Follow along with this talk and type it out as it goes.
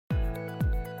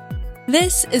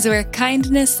This is where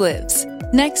kindness lives,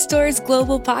 Nextdoor's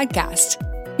global podcast,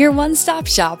 your one-stop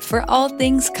shop for all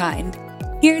things kind.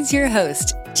 Here's your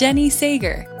host, Jenny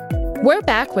Sager. We're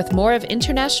back with more of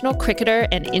international cricketer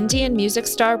and Indian music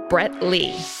star Brett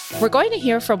Lee. We're going to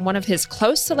hear from one of his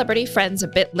close celebrity friends a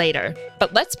bit later,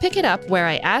 but let's pick it up where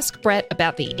I ask Brett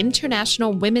about the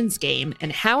international women's game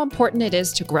and how important it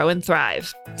is to grow and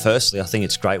thrive. Firstly, I think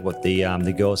it's great what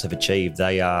the girls have achieved.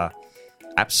 They are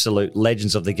absolute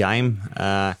legends of the game,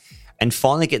 and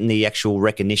finally getting the actual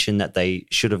recognition that they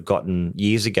should have gotten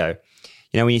years ago.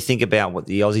 You know, when you think about what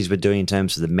the Aussies were doing in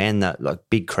terms of the men, that like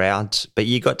big crowds, but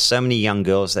you got so many young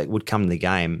girls that would come to the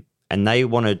game and they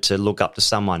wanted to look up to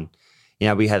someone. You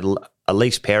know, we had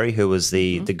Elise Perry, who was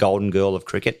the golden girl of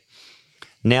cricket.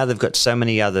 Now they've got so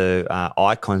many other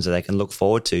icons that they can look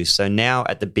forward to. So now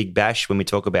at the Big Bash, when we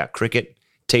talk about cricket,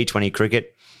 T20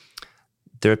 cricket,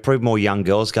 there are probably more young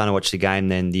girls going to watch the game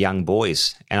than the young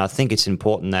boys. And I think it's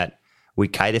important that we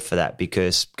cater for that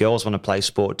because girls want to play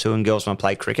sport too and girls want to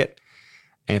play cricket.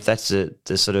 And if that's the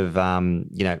sort of,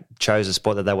 chosen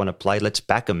sport that they want to play, let's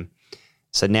back them.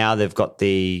 So now they've got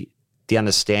the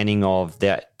understanding of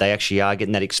that they actually are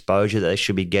getting that exposure that they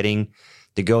should be getting.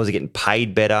 The girls are getting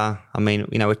paid better. I mean,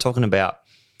 you know, we're talking about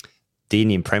the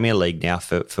Indian Premier League now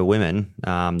for women,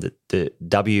 the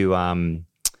WPL,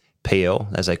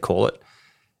 as they call it.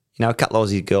 You know, a couple of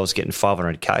Aussie girls getting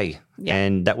 $500K,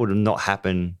 and that would have not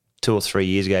happened 2 or 3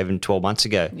 years ago, even 12 months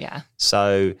ago. Yeah.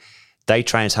 So they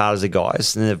train as hard as the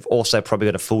guys, and they've also probably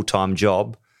got a full-time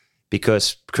job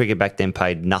because cricket back then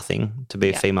paid nothing to be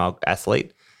a female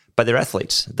athlete. But they're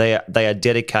athletes. They are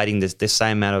dedicating the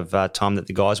same amount of time that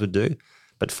the guys would do,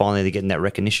 but finally they're getting that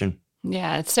recognition.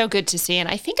 Yeah, it's so good to see. And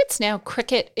I think it's now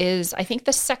cricket is, I think,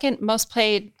 the second most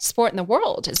played sport in the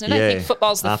world, isn't it? Yeah, I think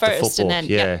football's the after first. football, And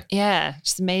then, yeah,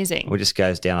 it's amazing. It just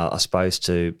goes down, I suppose,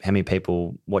 to how many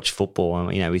people watch football.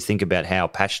 And, you know, we think about how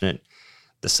passionate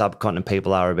the subcontinent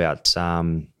people are about,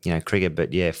 cricket.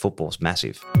 But, yeah, football's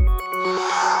massive.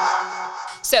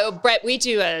 So, Brett, we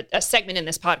do a segment in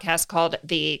this podcast called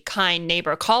the Kind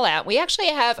Neighbor Call Out. We actually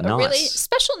have a really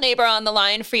special neighbor on the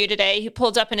line for you today who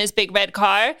pulled up in his big red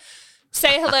car.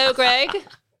 Say hello, Greg.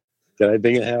 G'day,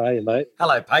 Binger. How are you, mate?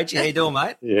 Hello, Paige. How you doing,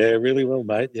 mate? Yeah, really well,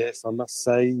 mate. Yes, I must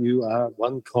say you are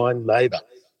one kind neighbour.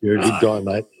 You're a good guy,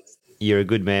 mate. You're a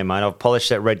good man, mate. I've polished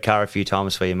that red car a few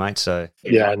times for you, mate. So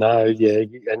yeah, I know. Yeah,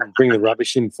 and bring the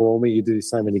rubbish in for me. You do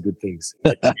so many good things.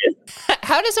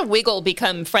 How does a wiggle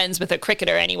become friends with a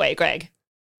cricketer anyway, Greg?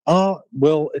 Oh,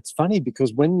 well, it's funny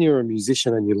because when you're a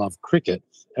musician and you love cricket,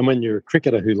 and when you're a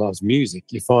cricketer who loves music,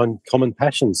 you find common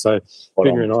passion. So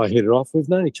Binger and I hit it off. We've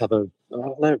known each other, I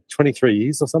don't know, 23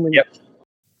 years or something. Yep.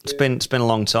 It's been a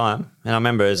long time. And I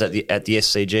remember it was at the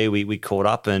SCG, we caught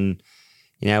up and,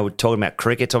 you know, we're talking about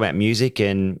cricket, talking about music,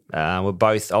 and we're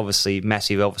both obviously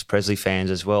massive Elvis Presley fans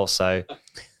as well. So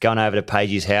going over to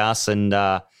Paige's house and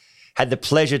had the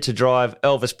pleasure to drive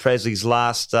Elvis Presley's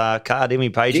last car, didn't we,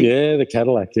 Paige? Yeah, the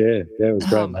Cadillac, yeah. It was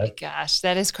great, mate. Oh, my gosh,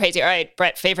 that is crazy. All right,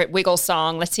 Brett, favourite Wiggle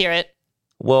song. Let's hear it.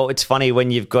 Well, it's funny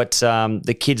when you've got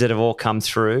the kids that have all come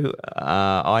through.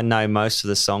 I know most of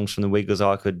the songs from the Wiggles.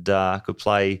 I could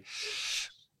play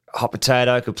Hot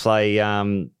Potato, could play,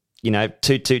 Toot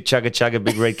Toot Chugga Chugga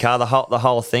Big Red Car, the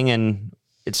whole thing. And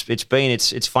it's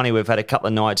funny. We've had a couple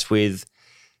of nights with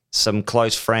some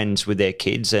close friends with their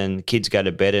kids, and kids go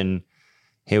to bed, and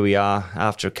here we are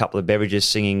after a couple of beverages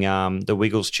singing the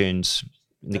Wiggles tunes.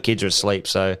 The kids are asleep,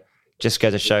 so just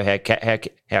goes to show how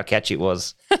catchy it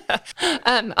was.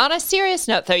 On a serious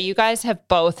note, though, you guys have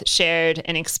both shared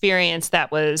an experience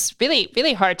that was really,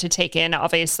 really hard to take in.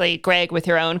 Obviously, Greg with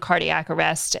your own cardiac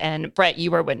arrest, and Brett,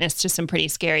 you were witness to some pretty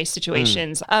scary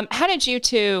situations. How did you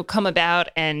two come about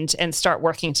and start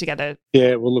working together?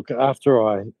 Yeah, well, look, after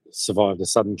I survived a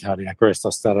sudden cardiac arrest, I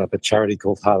started up a charity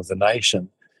called Heart of the Nation.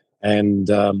 And,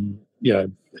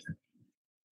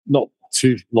 not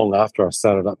too long after I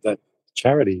started up that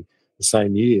charity the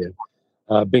same year,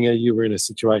 Binger, you were in a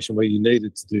situation where you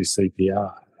needed to do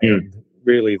CPR. And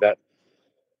really that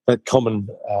common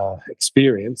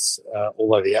experience,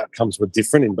 although the outcomes were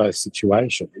different in both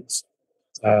situations,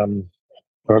 I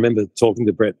remember talking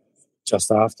to Brett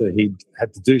just after he'd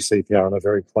had to do CPR on a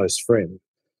very close friend.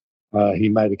 He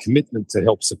made a commitment to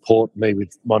help support me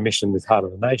with my mission with Heart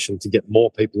of the Nation to get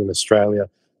more people in Australia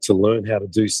to learn how to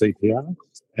do CPR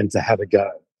and to have a go.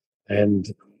 And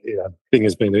Bing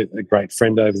has been a great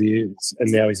friend over the years,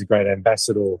 and now he's a great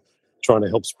ambassador trying to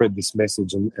help spread this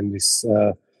message and this,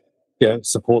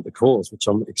 support the cause, which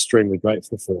I'm extremely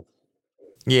grateful for.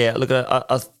 Yeah, look,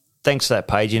 thanks for that,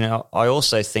 Paige. You know, I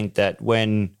also think that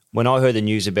when I heard the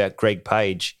news about Greg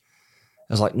Page,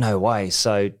 I was like, no way.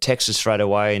 So texted straight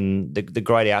away, and the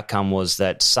great outcome was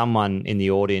that someone in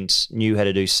the audience knew how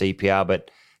to do CPR but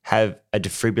have a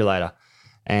defibrillator.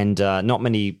 And not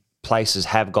many places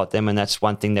have got them, and that's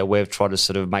one thing that we've tried to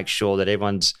sort of make sure that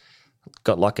everyone's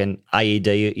got like an AED,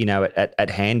 you know, at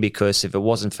hand, because if it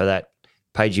wasn't for that,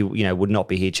 Paige, you know, would not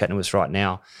be here chatting to us right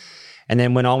now. And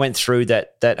then when I went through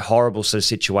that horrible sort of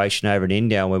situation over in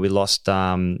India where we lost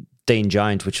Dean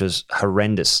Jones, which was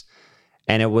horrendous,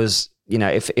 and it was, you know,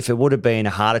 if it would have been a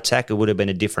heart attack, it would have been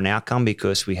a different outcome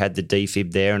because we had the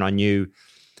defib there and I knew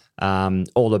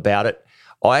all about it.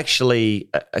 I actually,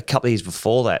 a couple of years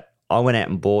before that, I went out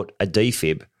and bought a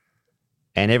defib,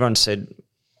 and everyone said,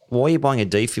 why are you buying a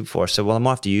defib for? I said, well, I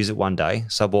might have to use it one day.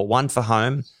 So I bought one for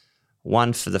home,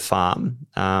 one for the farm,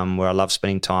 where I love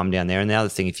spending time down there. And the other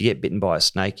thing, if you get bitten by a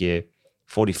snake, you're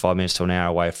 45 minutes to an hour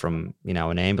away from, you know,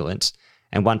 an ambulance,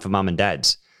 and one for mum and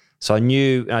dad's. So I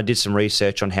knew, and I did some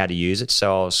research on how to use it.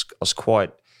 So I was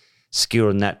quite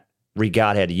skilled in that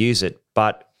regard, how to use it.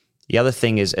 But the other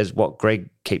thing is, as what Greg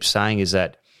keeps saying, is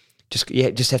that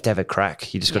just have to have a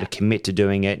crack. You just got to commit to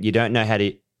doing it. You don't know how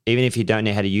to, even if you don't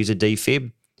know how to use a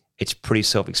defib, it's pretty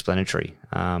self-explanatory.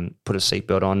 Put a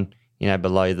seatbelt on, you know,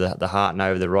 below the heart and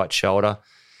over the right shoulder.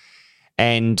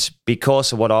 And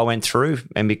because of what I went through,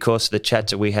 and because of the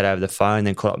chats that we had over the phone,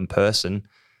 then caught up in person,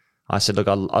 I said, look,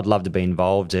 I'd love to be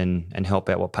involved and help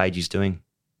out what Paige is doing.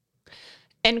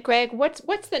 And Greg,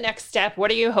 what's the next step?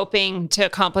 What are you hoping to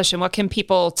accomplish, and what can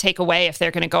people take away if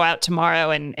they're going to go out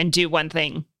tomorrow and do one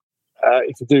thing?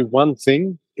 If you do one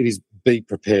thing, it is be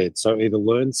prepared. So either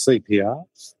learn CPR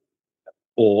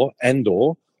or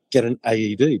get an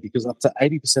AED, because up to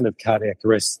 80% of cardiac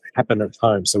arrests happen at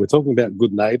home. So we're talking about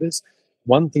good neighbours.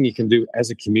 One thing you can do as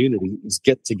a community is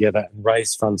get together and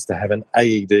raise funds to have an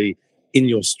AED in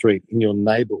your street, in your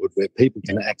neighbourhood, where people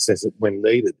can access it when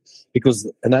needed. Because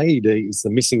an AED is the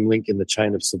missing link in the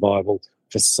chain of survival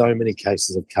for so many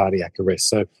cases of cardiac arrest.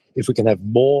 So if we can have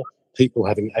more people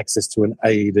having access to an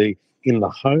AED in the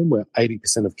home where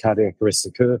 80% of cardiac arrests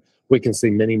occur, we can see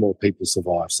many more people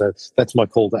survive. So that's my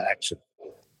call to action.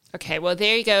 Okay, well,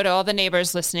 there you go to all the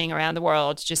neighbors listening around the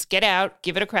world. Just get out,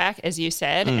 give it a crack, as you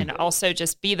said, and also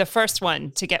just be the first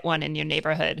one to get one in your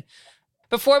neighborhood.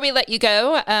 Before we let you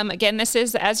go, again, this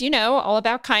is, as you know, all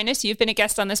about kindness. You've been a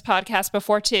guest on this podcast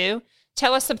before, too.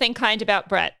 Tell us something kind about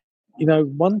Brett. You know,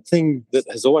 one thing that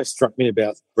has always struck me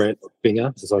about Brett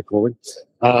Binger, as I call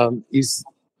him, is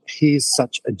he's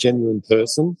such a genuine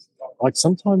person. Like,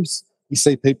 sometimes you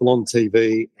see people on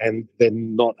TV and they're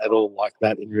not at all like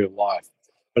that in real life.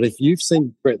 But if you've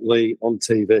seen Brett Lee on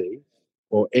TV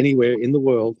or anywhere in the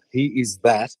world, he is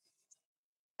that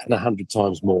and 100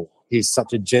 times more. He's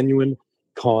such a genuine,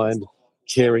 kind,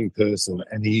 caring person,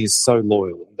 and he is so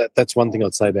loyal. That's one thing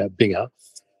I'd say about Binger.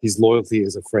 His loyalty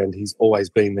as a friend, he's always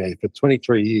been there. For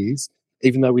 23 years,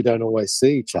 even though we don't always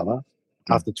see each other,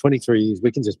 after 23 years,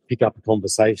 we can just pick up a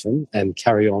conversation and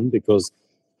carry on because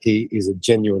he is a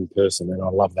genuine person, and I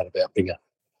love that about Binger.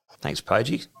 Thanks,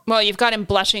 Paige. Well, you've got him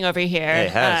blushing over here.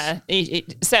 Yeah, he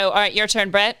has. So, all right, your turn,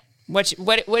 Brett. What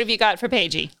have you got for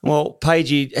Paige? Well,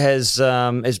 Paige has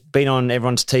been on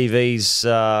everyone's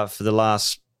TVs for the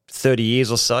last 30 years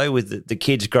or so, with the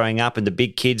kids growing up, and the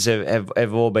big kids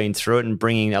have all been through it and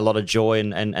bringing a lot of joy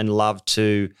and love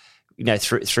to, you know,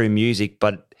 through music.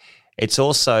 But it's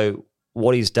also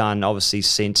what he's done, obviously,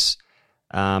 since,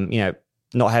 you know,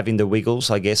 not having the Wiggles,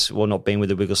 I guess, or not being with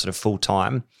the Wiggles sort of full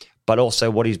time, but also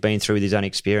what he's been through with his own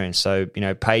experience. So, you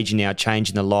know, Paige now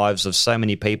changing the lives of so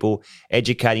many people,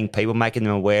 educating people, making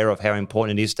them aware of how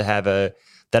important it is to have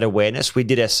that awareness. We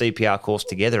did our CPR course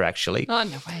together, actually. Oh,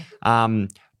 no way.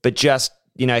 But just,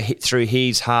 you know, through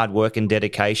his hard work and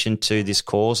dedication to this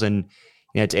cause, and,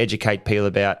 you know, to educate people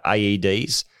about AEDs,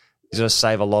 is going to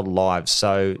save a lot of lives.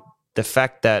 So the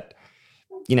fact that,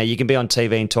 you know, you can be on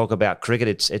TV and talk about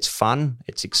cricket, it's fun,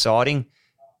 it's exciting.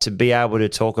 To be able to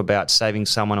talk about saving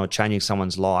someone or changing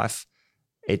someone's life,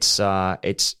 it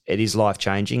is life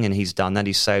changing, and he's done that.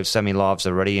 He's saved so many lives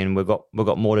already, and we've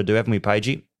got more to do, haven't we,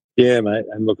 Paige? Yeah, mate.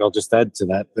 And look, I'll just add to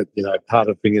that, you know, part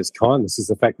of Binger's kindness is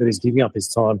the fact that he's giving up his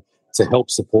time to help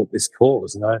support this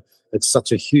cause. You know, it's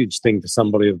such a huge thing for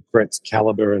somebody of Brett's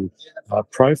caliber and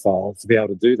profile to be able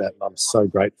to do that. And I'm so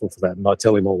grateful for that. And I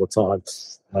tell him all the time.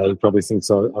 He probably thinks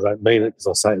I don't mean it because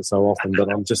I say it so often, but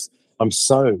I'm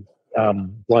so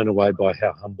blown away by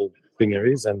how humble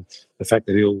Binger is, and the fact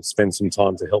that he'll spend some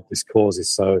time to help this cause is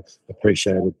so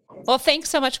appreciated. Well, thanks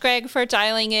so much, Greg, for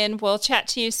dialing in. We'll chat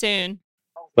to you soon.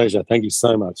 Pleasure. Thank you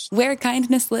so much. Where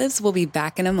Kindness Lives will be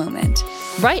back in a moment.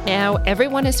 Right now,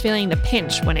 everyone is feeling the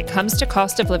pinch when it comes to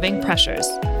cost of living pressures.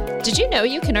 Did you know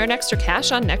you can earn extra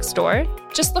cash on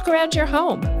Nextdoor? Just look around your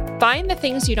home. Find the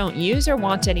things you don't use or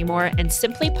want anymore and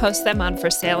simply post them on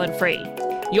For Sale and Free.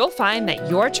 You'll find that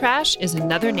your trash is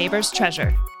another neighbor's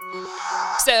treasure.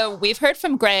 So we've heard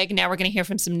from Greg. Now we're going to hear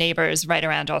from some neighbors right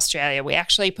around Australia. We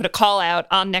actually put a call out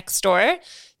on Nextdoor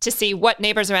to see what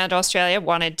neighbors around Australia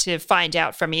wanted to find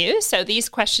out from you. So these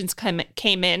questions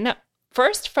came in.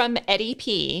 First from Eddie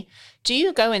P. Do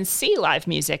you go and see live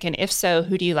music? And if so,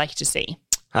 who do you like to see?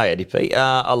 Hi, Eddie P.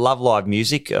 I love live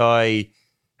music. I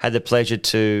had the pleasure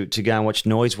to go and watch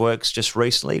Noiseworks just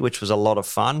recently, which was a lot of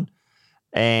fun.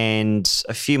 And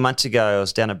a few months ago, I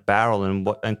was down at Barrel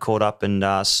and caught up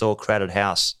and saw Crowded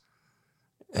House,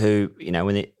 who, you know,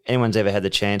 when anyone's ever had the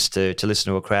chance to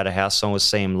listen to a Crowded House song or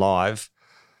see him live,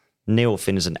 Neil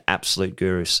Finn is an absolute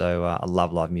guru, so I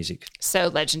love live music. So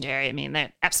legendary. I mean,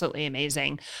 they're absolutely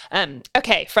amazing.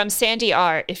 Okay, from Sandy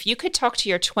R. If you could talk to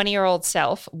your 20-year-old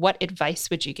self, what advice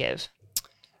would you give?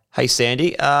 Hey,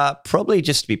 Sandy, probably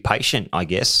just to be patient, I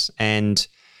guess. And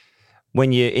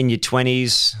when you're in your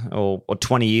 20s or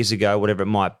 20 years ago, whatever it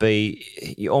might be,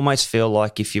 you almost feel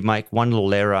like if you make one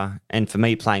little error, and for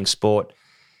me playing sport,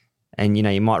 and, you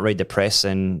know, you might read the press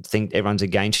and think everyone's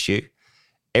against you,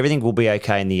 everything will be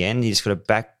okay in the end. You just got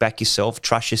to back yourself,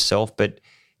 trust yourself, but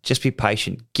just be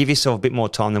patient. Give yourself a bit more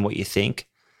time than what you think,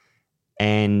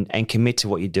 and commit to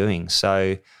what you're doing.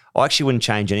 So I actually wouldn't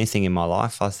change anything in my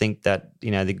life. I think that,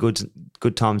 you know, the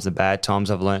good times, the bad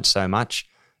times, I've learned so much,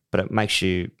 but it makes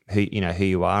you who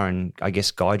you are, and I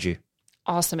guess guide you.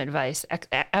 Awesome advice.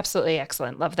 Absolutely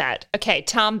excellent. Love that. Okay,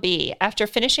 Tom B. After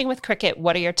finishing with cricket,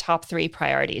 what are your top 3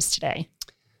 priorities today?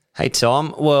 Hey,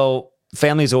 Tom. Well,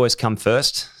 family's always come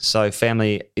first. So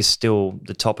family is still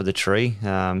the top of the tree.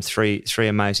 Three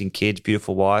amazing kids,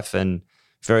 beautiful wife, and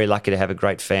very lucky to have a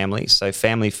great family. So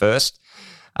family first.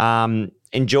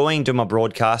 Enjoying doing my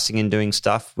broadcasting and doing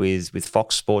stuff with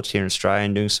Fox Sports here in Australia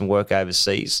and doing some work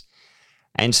overseas,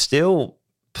 and still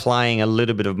playing a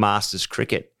little bit of Masters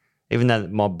cricket, even though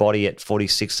my body at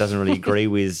 46 doesn't really agree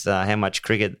with how much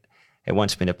cricket it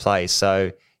wants me to play.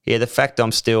 So, yeah, the fact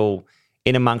I'm still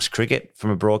in amongst cricket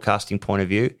from a broadcasting point of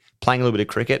view, playing a little bit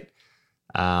of cricket,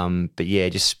 but, yeah,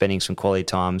 just spending some quality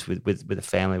times with the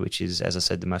family, which is, as I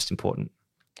said, the most important.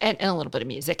 And a little bit of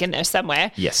music in there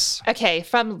somewhere. Yes. Okay,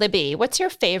 from Libby, what's your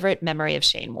favorite memory of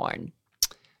Shane Warne?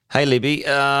 Hey, Libby.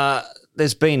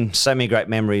 There's been so many great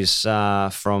memories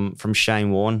from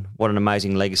Shane Warne. What an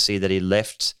amazing legacy that he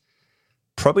left.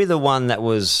 Probably the one that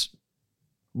was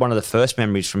one of the first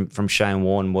memories from Shane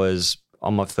Warne was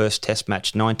on my first test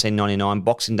match, 1999,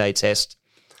 Boxing Day test,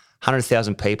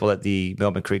 100,000 people at the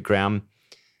Melbourne Cricket Ground.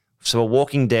 So we're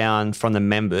walking down from the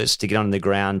members to get on the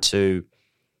ground to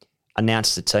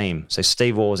announce the team. So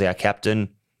Steve Waugh was our captain,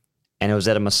 and it was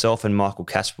out of myself and Michael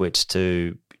Kasprowicz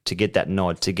to get that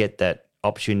nod, to get that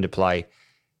opportunity to play.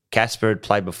 Casper had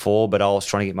played before, but I was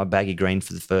trying to get my baggy green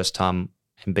for the first time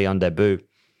and be on debut.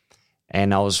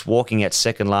 And I was walking at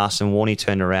second last, and Warnie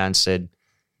turned around and said,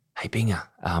 "Hey, Binger,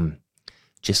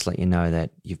 just let you know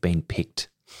that you've been picked.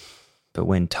 But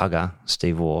when Tugger,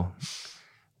 Steve Waugh,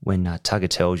 when Tugger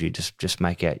tells you, just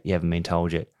make out you haven't been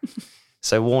told yet."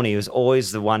 So Warnie was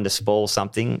always the one to spoil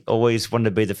something, always wanted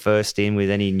to be the first in with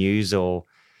any news or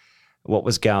what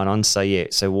was going on. So, yeah,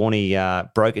 so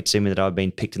Warnie broke it to me that I'd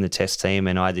been picked in the test team,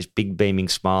 and I had this big beaming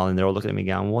smile, and they're all looking at me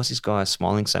going, "Why's this guy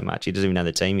smiling so much? He doesn't even know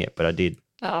the team yet," but I did.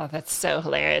 Oh, that's so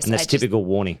hilarious. And that's typical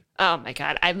Warnie. Oh, my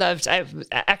God. I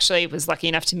actually was lucky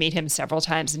enough to meet him several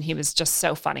times, and he was just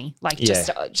so funny. Like,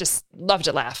 just loved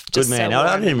to laugh. Good man. So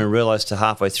I didn't even realise till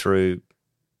halfway through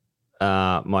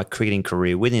my cricketing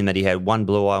career with him that he had one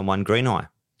blue eye and one green eye.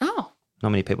 Oh. Not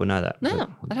many people know that. No,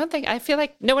 I feel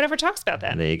like no one ever talks about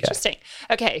that. There you go. Interesting.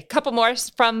 Okay, a couple more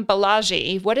from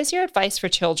Balaji. What is your advice for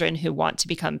children who want to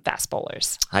become fast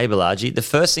bowlers? Hey, Balaji. The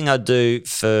first thing I'd do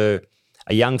for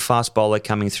a young fast bowler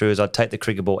coming through is I'd take the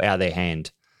cricket ball out of their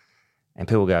hand. And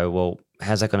people go, "Well,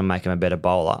 how's that going to make them a better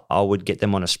bowler?" I would get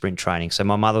them on a sprint training. So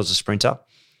my mother was a sprinter.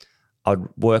 I'd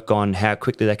work on how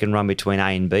quickly they can run between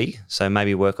A and B. So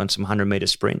maybe work on some 100-metre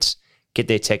sprints, get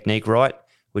their technique right,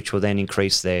 which will then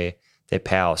increase their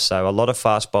power. So a lot of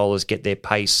fast bowlers get their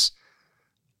pace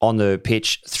on the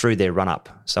pitch through their run-up.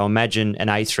 So imagine an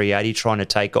A380 trying to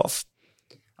take off.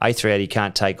 A380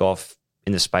 can't take off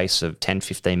in the space of 10,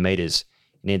 15 metres.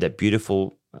 You need that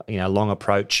beautiful, long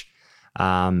approach,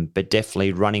 but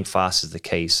definitely running fast is the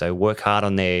key. So work hard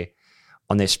on their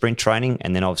sprint training,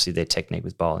 and then obviously their technique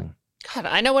with bowling. God,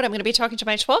 I know what I'm going to be talking to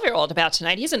my 12-year-old about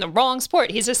tonight. He's in the wrong sport.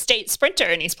 He's a state sprinter,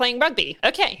 and he's playing rugby.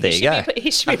 Okay. There you go.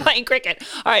 He should be playing cricket.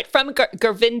 All right, from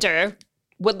Gurvinder,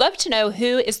 would love to know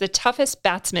who is the toughest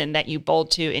batsman that you bowled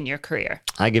to in your career.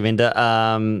 Hi, Govinda.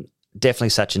 Definitely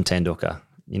Sachin Tendulkar.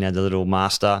 You know, the little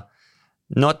master.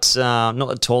 Not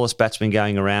the tallest batsman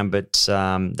going around, but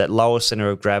that lower center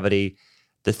of gravity.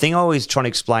 The thing I always try to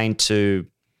explain to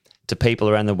people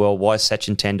around the world why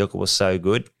Sachin Tendulkar was so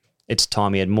good, it's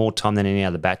time. He had more time than any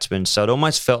other batsman. So it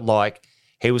almost felt like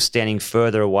he was standing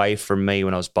further away from me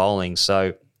when I was bowling.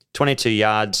 So 22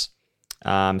 yards,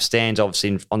 stands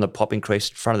obviously on the popping crease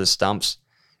in front of the stumps.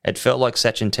 It felt like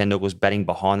Sachin Tendulkar was batting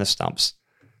behind the stumps.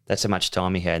 That's how much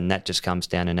time he had, and that just comes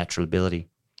down to natural ability.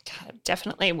 God,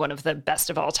 definitely one of the best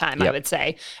of all time, Yep. I would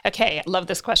say. Okay, I love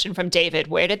this question from David.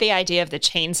 Where did the idea of the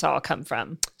chainsaw come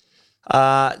from?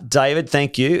 David,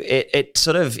 thank you. It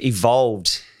sort of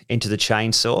evolved into the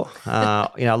chainsaw.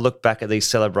 I look back at these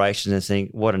celebrations and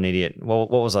think, what an idiot.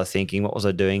 What was I thinking? What was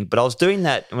I doing? But I was doing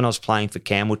that when I was playing for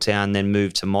Campbelltown, then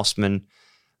moved to Mossman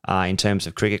in terms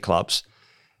of cricket clubs.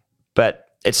 But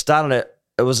it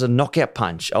was a knockout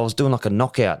punch. I was doing like a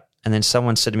knockout. And then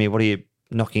someone said to me, what are you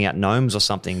knocking out gnomes or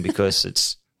something? Because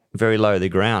it's very low to the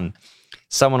ground.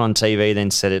 Someone on TV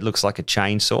then said it looks like a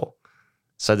chainsaw.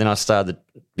 So then I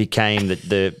became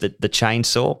the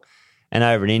chainsaw. And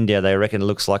over in India, they reckon it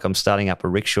looks like I'm starting up a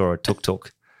rickshaw or a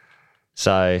tuk-tuk.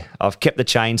 So I've kept the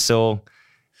chainsaw.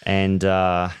 And,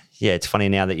 it's funny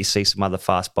now that you see some other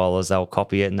fast bowlers, they'll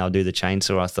copy it and they'll do the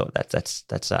chainsaw. I thought that's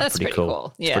pretty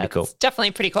cool. Yeah, it's pretty cool. It's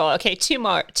definitely pretty cool. Okay, two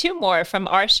more from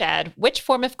Arshad. Which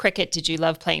form of cricket did you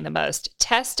love playing the most?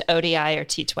 Test, ODI, or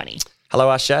T20? Hello,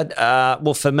 Arshad.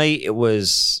 Well, for me,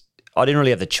 I didn't really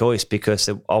have the choice because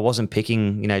I wasn't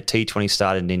picking, T20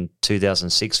 started in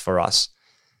 2006 for us.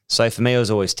 So for me, it was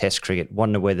always Test cricket.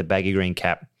 Wanted to wear the baggy green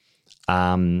cap.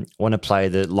 Want to play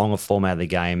the longer format of the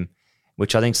game,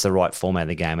 which I think is the right format of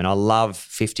the game. And I love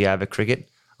 50-over cricket.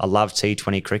 I love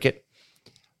T20 cricket.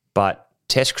 But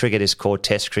Test cricket is called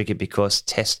Test cricket because it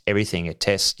tests everything. It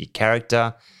tests your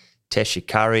character, tests your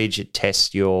courage, it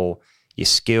tests your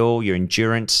skill, your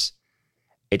endurance.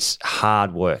 It's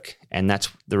hard work. And that's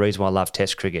the reason why I love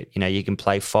Test cricket. You can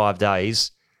play 5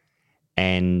 days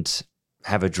and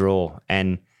have a draw.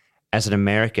 And as an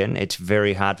American, it's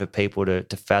very hard for people to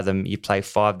fathom you play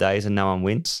 5 days and no one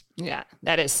wins. Yeah,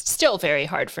 that is still very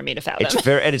hard for me to fathom.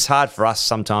 It's hard for us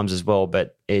sometimes as well,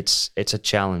 but it's a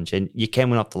challenge. And you can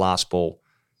win off the last ball.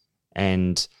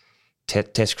 And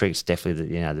Test cricket's definitely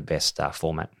the best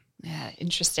format. Yeah,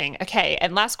 interesting. Okay,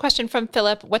 and last question from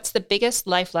Philip. What's the biggest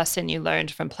life lesson you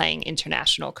learned from playing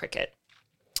international cricket?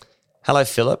 Hello,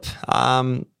 Philip.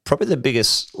 Probably the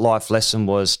biggest life lesson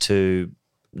was to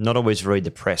not always read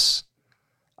the press.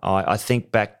 I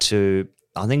think back to,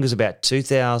 I think it was about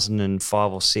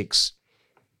 2005 or 6,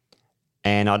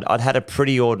 and I'd had a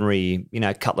pretty ordinary,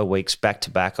 couple of weeks back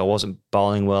to back. I wasn't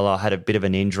bowling well. I had a bit of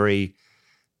an injury,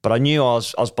 but I knew I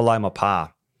was below my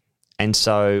par. And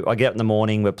so I get up in the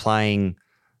morning, we're playing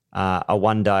a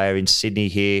one-dayer in Sydney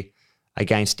here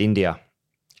against India,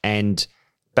 and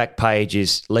back page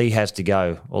is Lee has to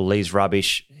go, or Lee's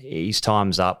rubbish, his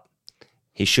time's up,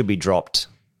 he should be dropped,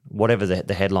 whatever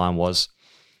the headline was.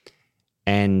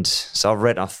 And so I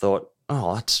read and I thought,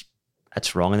 oh,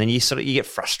 that's wrong. And then you get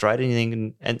frustrated and you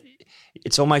think, and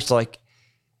it's almost like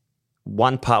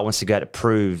one part wants to go to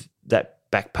prove that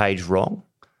back page wrong,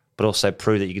 but also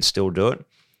prove that you can still do it.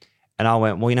 And I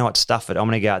went, well, you know what, stuff it. I'm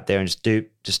going to go out there and just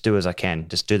do as I can,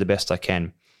 just do the best I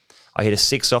can. I hit a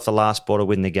 6 off the last ball to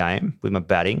win the game with my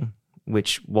batting,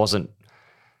 which wasn't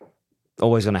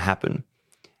always going to happen.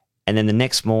 And then the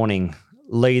next morning,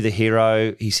 Lee, the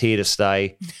hero, he's here to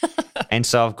stay. And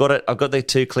so I've got the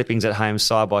 2 clippings at home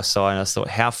side by side, and I thought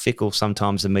how fickle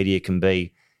sometimes the media can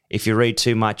be. If you read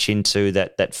too much into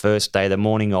that first day, the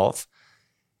morning of,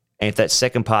 and if that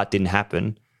second part didn't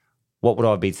happen, what would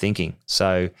I be thinking?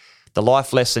 So the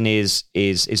life lesson is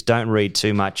don't read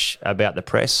too much about the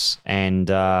press and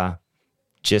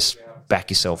just back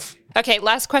yourself. Okay,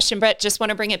 last question, Brett. Just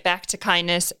want to bring it back to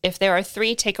kindness. If there are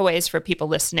 3 takeaways for people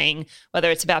listening, whether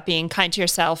it's about being kind to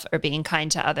yourself or being kind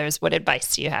to others, what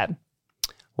advice do you have?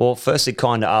 Well, firstly,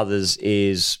 kind to others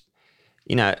is,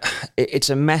 it's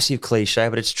a massive cliche,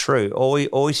 but it's true.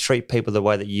 Always treat people the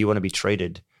way that you want to be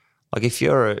treated. Like if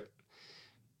you're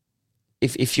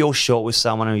short with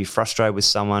someone or you're frustrated with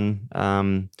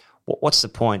someone, what's the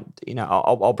point?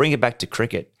 I'll bring it back to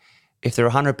cricket. If there are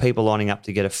 100 people lining up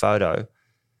to get a photo,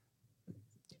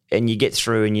 and you get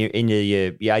through and you're in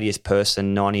your 80th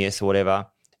person, 90th or whatever,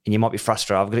 and you might be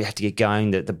frustrated, I'm going to have to get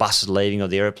going, the bus is leaving or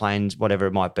the airplanes, whatever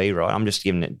it might be, right? I'm just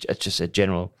giving it just a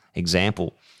general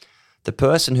example. The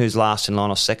person who's last in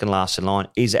line or second last in line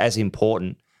is as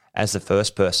important as the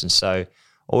first person. So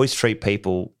always treat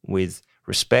people with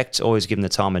respect, always give them the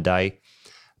time of day.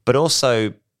 but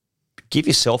also give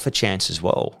yourself a chance as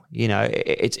well. You know,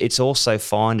 it's also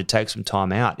fine to take some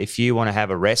time out. If you want to have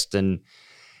a rest and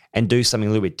do something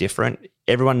a little bit different,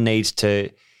 everyone needs to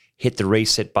hit the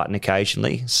reset button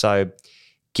occasionally. So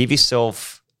give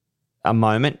yourself a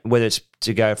moment, whether it's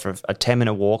to go for a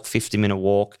 10-minute walk, 50-minute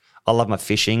walk. I love my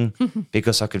fishing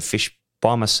because I can fish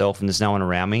by myself and there's no one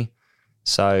around me.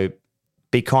 So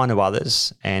be kind to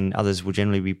others, and others will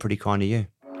generally be pretty kind to you.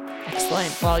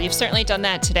 Excellent. Well, you've certainly done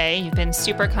that today. You've been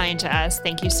super kind to us.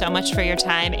 Thank you so much for your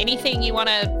time. Anything you want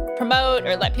to promote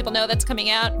or let people know that's coming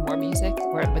out? More music?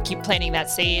 We'll keep planting that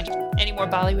seed. Any more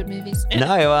Bollywood movies?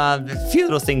 No, a few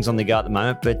little things on the go at the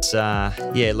moment. But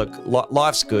yeah, look,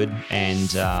 life's good,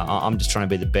 and I'm just trying to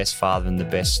be the best father and the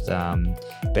best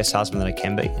husband that I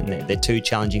can be. And they're two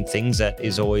challenging things that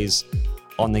is always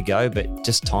on the go, but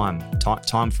just time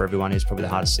for everyone is probably the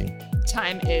hardest thing.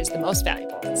 Time is the most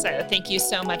valuable. So thank you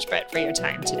so much, Brett, for your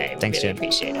time today. Thanks, really Jen.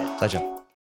 Appreciate it. Pleasure.